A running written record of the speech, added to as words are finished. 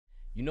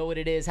You know what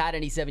it is,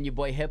 HOT97, your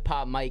boy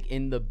HipHop Mike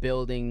in the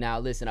building. Now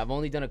listen, I've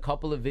only done a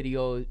couple of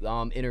video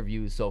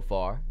interviews so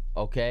far,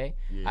 okay?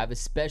 Yeah. I have a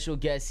special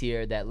guest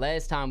here that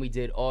last time we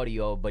did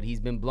audio, but he's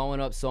been blowing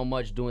up so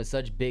much, doing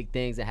such big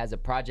things, and has a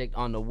project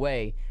on the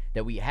way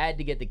that we had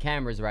to get the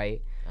cameras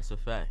right. That's a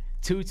fact.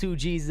 22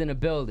 G's in the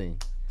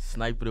building.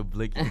 Sniper the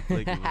blicky, what's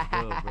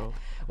good, bro?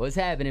 What's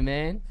happening,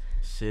 man?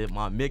 Shit,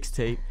 my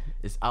mixtape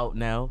is out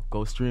now.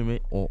 Go stream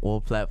it on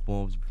all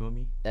platforms, you feel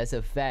me? That's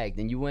a fact.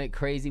 And you went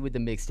crazy with the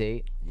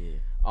mixtape. Yeah.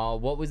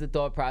 What was the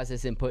thought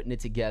process in putting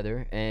it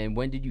together? And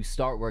when did you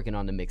start working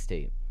on the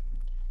mixtape?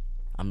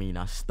 I mean,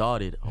 I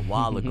started a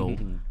while ago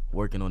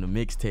working on the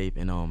mixtape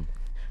and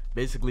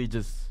basically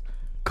just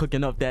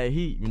cooking up that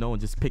heat, you know,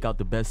 and just pick out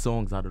the best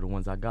songs out of the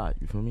ones I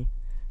got, you feel me?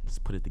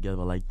 Just put it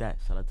together like that.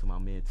 Shout out to my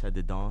man Ted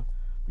the Don,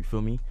 you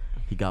feel me?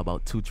 He got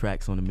about 2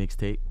 tracks on the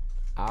mixtape.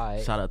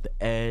 Alright. Shout out to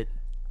Ed,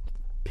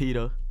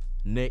 Peter,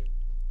 Nick,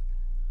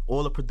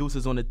 all the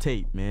producers on the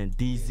tape, man.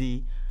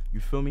 DZ, you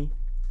feel me?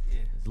 Yeah.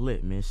 It's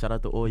lit, man. Shout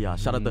out to all y'all.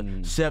 Shout out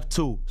to Chef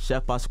too,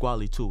 Chef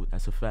Pasquale too.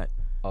 That's a fact.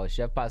 Oh,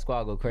 Chef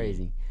Pasquale go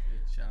crazy.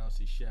 Yeah, shout out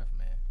to Chef,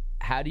 man.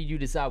 How did you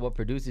decide what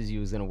producers you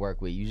was gonna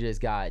work with? You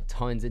just got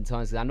tons and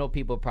tons. 'Cause I know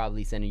people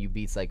probably sending you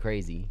beats like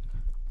crazy.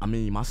 I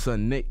mean, my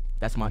son Nick,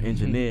 that's my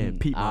engineer, and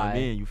Pete, my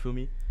man, you feel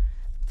me?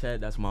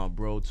 Ted, that's my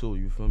bro too,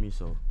 you feel me?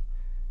 So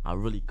I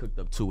really cooked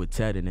up two with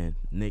Ted, and then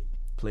Nick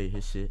played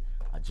his shit.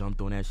 I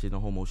jumped on that shit, the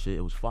homo shit.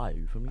 It was fire,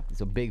 you feel me?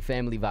 So big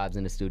family vibes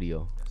in the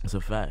studio. It's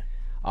a fact.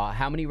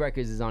 How many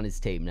records is on his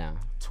tape now?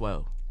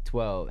 12.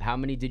 12. How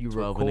many did you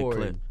 12 in a record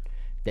clip.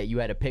 that you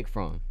had to pick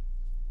from?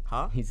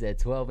 Huh? He said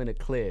 12 in a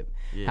clip.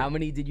 Yeah. How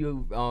many did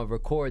you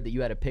record that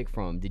you had to pick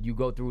from? Did you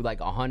go through like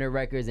 100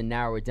 records and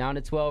narrow it down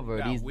to 12?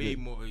 Or He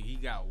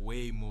got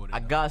way more than I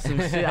got some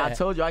shit. I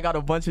told you I got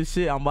a bunch of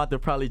shit. I'm about to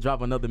probably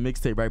drop another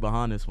mixtape right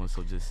behind this one,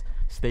 so just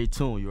stay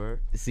tuned, you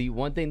heard? See,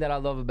 one thing that I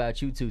love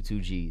about you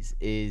 2Gs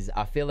is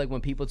I feel like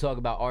when people talk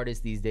about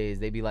artists these days,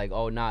 they be like,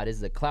 oh, nah, this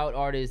is a clout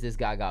artist. This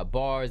guy got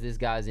bars. This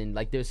guy's in,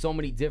 like, there's so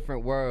many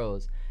different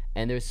worlds.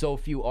 And there's so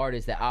few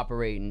artists that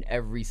operate in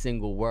every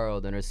single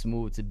world and are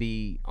smooth to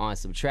be on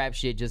some trap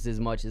shit just as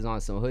much as on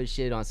some hood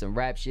shit, on some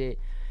rap shit.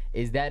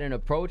 Is that an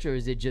approach, or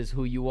is it just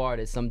who you are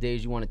that some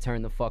days you want to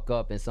turn the fuck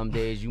up and some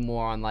days you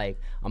more on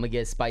like, I'm gonna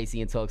get spicy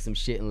and talk some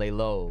shit and lay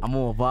low? I'm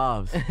on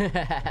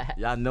vibes.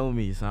 Y'all know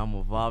me, son. I'm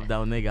a vibed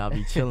out nigga. I'll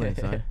be chilling,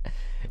 son.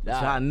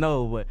 I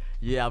know, but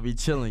yeah, I'll be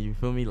chilling, you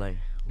feel me? Like,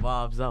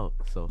 vibes out.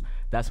 So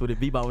that's what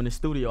it be about in the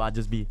studio. I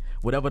just be,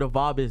 whatever the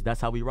vibe is,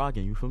 that's how we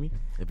rocking, you feel me?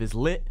 If it's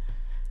lit,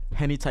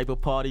 any type of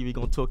party, we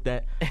gonna talk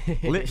that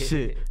lit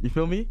shit, you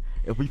feel me?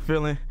 If we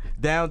feeling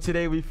down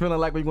today, we feeling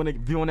like we wanna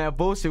be on that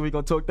bullshit, we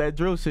gonna talk that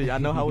drill shit. I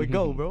know how it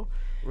go, bro.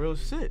 Real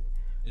shit.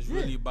 It's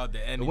really about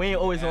the energy. We ain't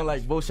always on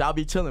like bullshit. I'll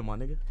be chilling, my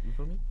nigga. You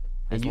feel me?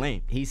 That's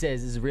lame. He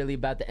says it's really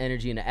about the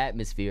energy and the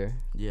atmosphere.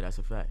 Yeah, that's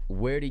a fact.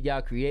 Where did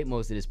y'all create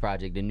most of this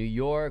project? In New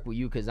York? Were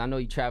you, cause I know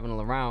you traveling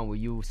around, were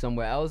you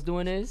somewhere else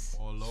doing this?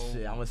 All over.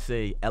 Shit, I'm gonna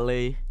say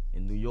LA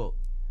and New York.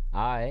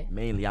 Alright.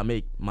 Mainly, I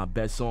make my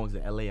best songs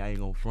in LA. I ain't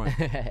gonna front.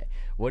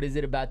 What is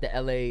it about the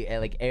LA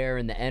like air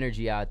and the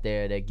energy out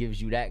there that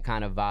gives you that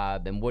kind of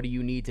vibe? And what do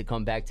you need to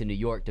come back to New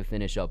York to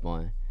finish up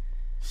on?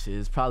 Shit,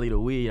 it's probably the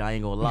weed. I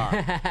ain't gonna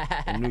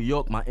lie. In New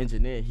York, my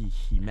engineer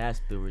he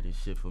mastered it and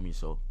shit for me,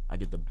 so I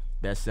get the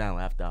best sound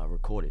after I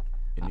record it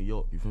in New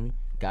York. You feel me?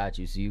 Got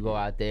you. So you go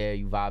out there,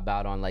 you vibe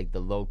out on like the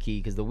low key,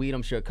 because the weed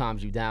I'm sure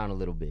calms you down a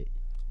little bit.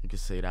 You could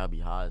say that I'll be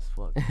high as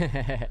fuck.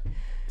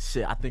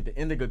 Shit, I think the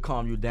indica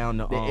calm you down.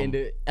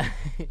 The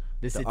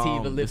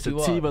sativa lifts you up.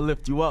 The sativa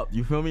lift you up.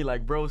 You feel me?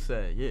 Like bro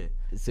said, yeah.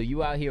 So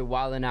you out here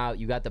wilding out.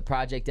 You got the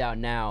project out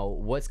now.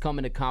 What's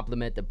coming to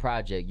complement the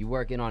project? You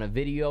working on a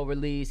video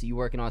release? You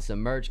working on some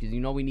merch? Because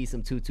you know we need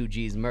some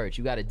 22G's merch.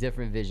 You got a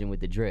different vision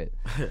with the drip.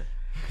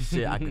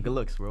 Shit, I cook the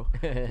looks, bro.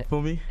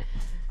 Feel me?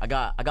 I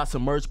got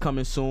some merch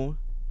coming soon.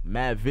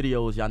 Mad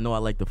videos. Y'all know I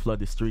like to flood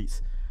the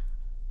streets.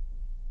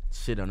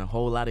 Shit, on a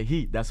whole lot of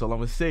heat. That's all I'm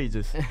gonna say.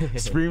 Just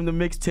stream the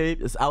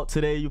mixtape. It's out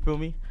today. You feel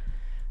me?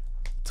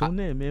 Tune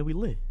in, man. We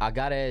lit. I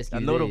gotta ask you.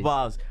 I know the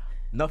vibes.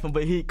 Nothing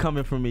but heat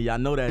coming from me. Y'all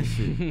know that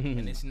shit.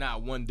 And it's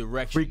not one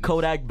direction. Free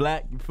Kodak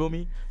Black. You feel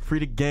me? Free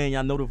the gang.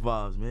 Y'all know the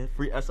vibes, man.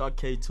 Free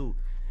SRK too.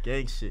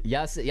 Gang shit.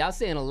 Y'all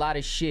saying a lot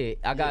of shit.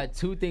 I got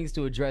 2 things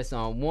to address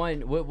on.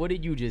 One, what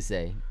did you just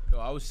say? No,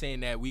 I was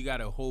saying that we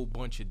got a whole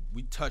bunch of.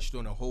 We touched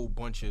on a whole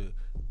bunch of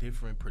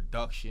different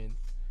production,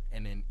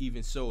 and then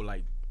even so,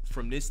 like.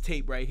 From this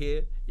tape right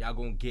here, y'all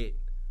gonna get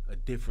a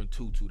different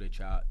tutu that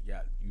y'all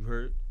you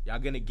heard? Y'all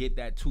gonna get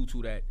that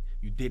tutu that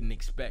you didn't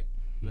expect.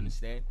 You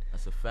understand?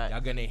 That's a fact.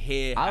 Y'all gonna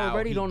hear I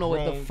already don't know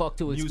what the fuck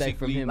to expect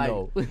from him, like,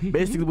 though.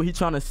 Basically, what he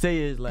trying to say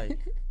is, like,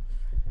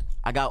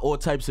 I got all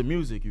types of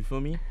music, you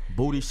feel me?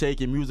 Booty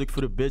shaking music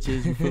for the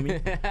bitches, you feel me?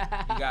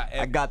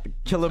 I got the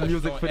killer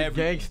music for the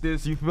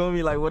gangsters, you feel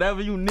me? Like,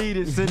 whatever you need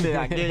is in there.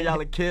 I gave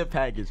y'all a care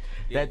package.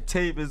 Yeah. That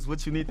tape is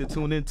what you need to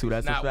tune into.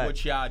 That's a fact. Not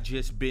what y'all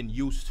just been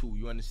used to,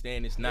 you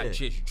understand? It's not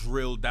just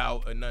drilled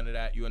out or none of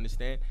that, you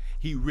understand?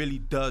 He really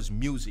does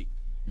music.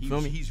 You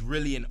feel me? He's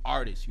really an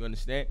artist, you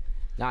understand?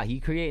 Nah, he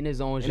creating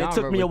his own And genre. it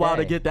took me a with while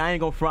that. to get there. I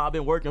ain't gonna front. I've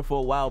been working for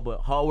a while,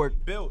 but hard work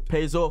Built.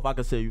 pays off, I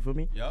can say, you feel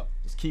me? Yup.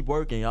 Just keep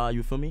working, y'all,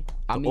 you feel me?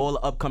 I mean- All the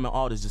upcoming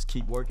artists, just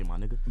keep working, my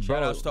nigga.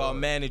 Shout outs to our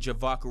manager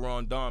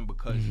Vacaron Don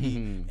because he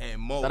and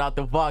Mo. Shout out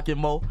to Vok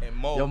and Mo. And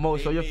Mo, Yo, Mo,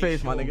 they show your made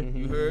face, my sure- nigga.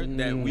 You heard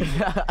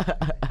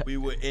that we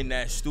were in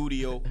that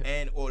studio,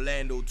 and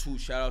Orlando too.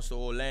 Shout outs to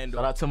Orlando.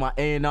 Shout out to my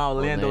A&R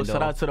Orlando.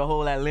 Shout out to the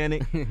whole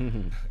Atlantic.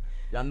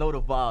 Y'all know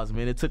the vibes,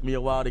 man. It took me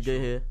a while to get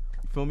here.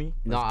 You feel me?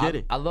 Let's get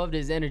it. I loved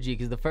his energy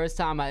because the first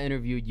time I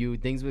interviewed you,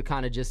 things were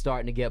kind of just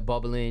starting to get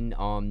bubbling.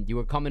 You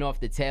were coming off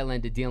the tail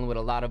end of dealing with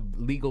a lot of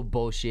legal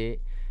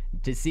bullshit.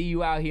 To see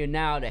you out here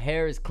now, the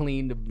hair is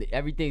clean,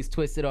 everything's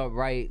twisted up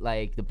right,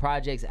 like the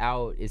project's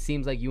out. It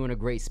seems like you're in a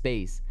great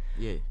space.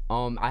 Yeah.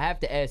 I have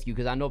to ask you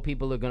because I know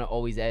people are gonna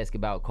always ask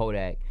about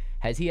Kodak.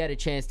 Has he had a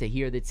chance to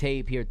hear the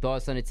tape, hear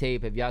thoughts on the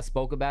tape? Have y'all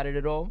spoke about it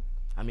at all?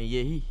 I mean,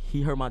 yeah,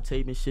 he heard my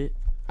tape and shit.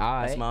 All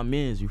right. That's my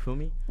mans, you feel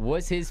me?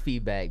 What's his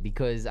feedback?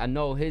 Because I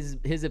know his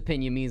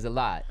opinion means a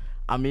lot.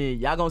 I mean,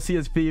 y'all gonna see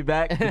his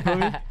feedback, you feel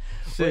me?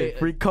 Shit, Wait.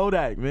 free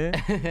Kodak, man.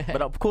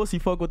 But of course he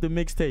fuck with the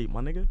mixtape,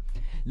 my nigga.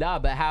 Nah,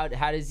 but how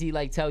does he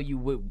like tell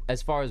you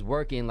as far as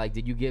working? Like,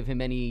 did you give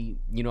him any?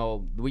 You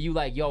know, were you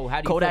like, yo,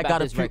 how do you Kodak feel got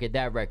about a this few- record,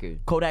 that record?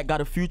 Kodak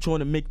got a future on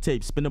the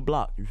mixtape, Spin the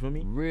Block, you feel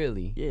me?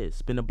 Really? Yeah,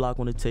 Spin the Block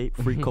on the tape,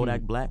 free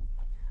Kodak Black,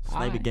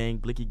 Sniper Alright. Gang,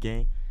 Blicky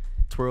Gang,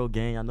 Twirl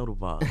Gang, I know the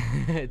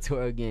vibe.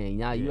 Tour again.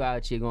 Now you Yeah.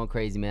 out here going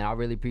crazy, man. I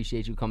really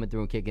appreciate you coming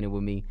through and kicking it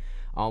with me.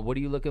 What are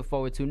you looking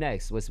forward to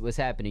next? What's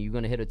happening? You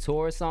gonna hit a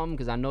tour or something?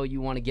 Because I know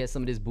you want to get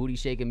some of this booty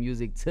shaking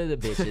music to the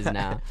bitches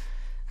now.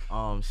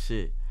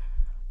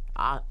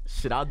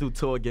 Shit. I'll do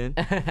tour again.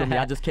 Feel me?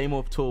 I just came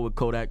off tour with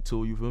Kodak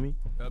too, you feel me?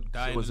 Yup,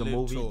 Dying It was to a Live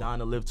movie. tour. Dying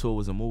to Live tour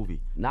was a movie.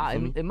 Nah, You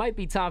feel me? it might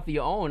be time for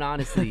your own,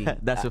 honestly.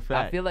 That's a I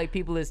fact. feel like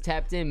people is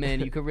tapped in,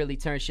 man. You could really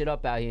turn shit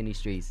up out here in these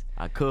streets.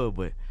 I could,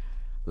 but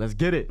let's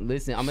get it.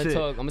 Listen, I'm gonna Shit.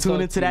 talk. I'm gonna Tune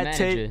talk into to the that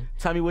tape. manager.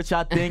 Tell me what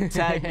y'all think.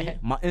 Tag me.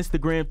 My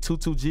Instagram,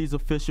 22G's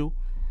official.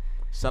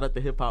 Shout out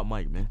to HipHop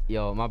Mike, man.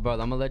 Yo, my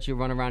brother, I'm gonna let you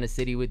run around the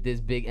city with this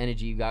big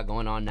energy you got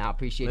going on now.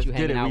 Appreciate Let's you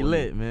get hanging it. out We with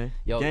lit, me. man.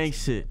 Yo, Gang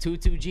shit.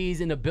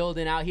 22G's in the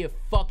building out here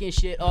fucking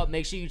shit up.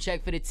 Make sure you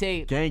check for the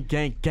tape. Gang,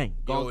 gang, gang.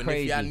 Going Yo, and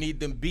crazy. if y'all need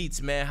them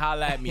beats, man,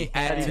 holla at me.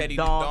 At Teddy Teddy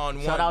the Don. Don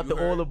 1. Shout out you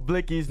to all the heard?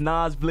 Blickies.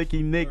 Nas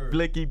Blicky, Nick Word.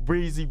 Blicky,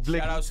 Breezy Blicky,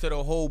 Shout outs to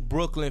the whole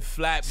Brooklyn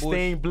Flatbush.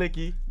 Stain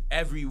Blicky,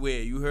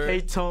 Everywhere, you heard?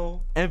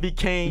 K-Tone, Envy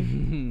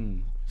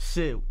Kane.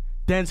 Shit.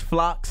 Dense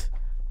Flocks.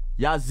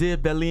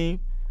 Yazir Belim.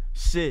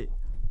 Shit.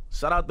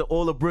 Shout out to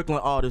all the Brooklyn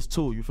artists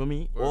too, you feel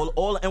me? Word.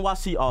 All the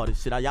NYC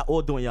artists. Shit, y'all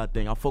all doing y'all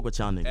thing. I fuck with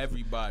y'all niggas.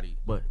 Everybody.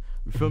 But,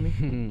 you feel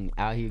me?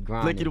 Out here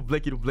grinding. Blicky to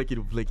Blicky to Blicky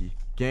to Blicky.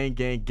 Gang,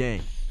 gang,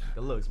 gang.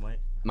 Good looks, man.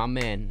 My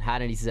man,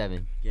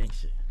 HOT97. Gang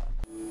shit.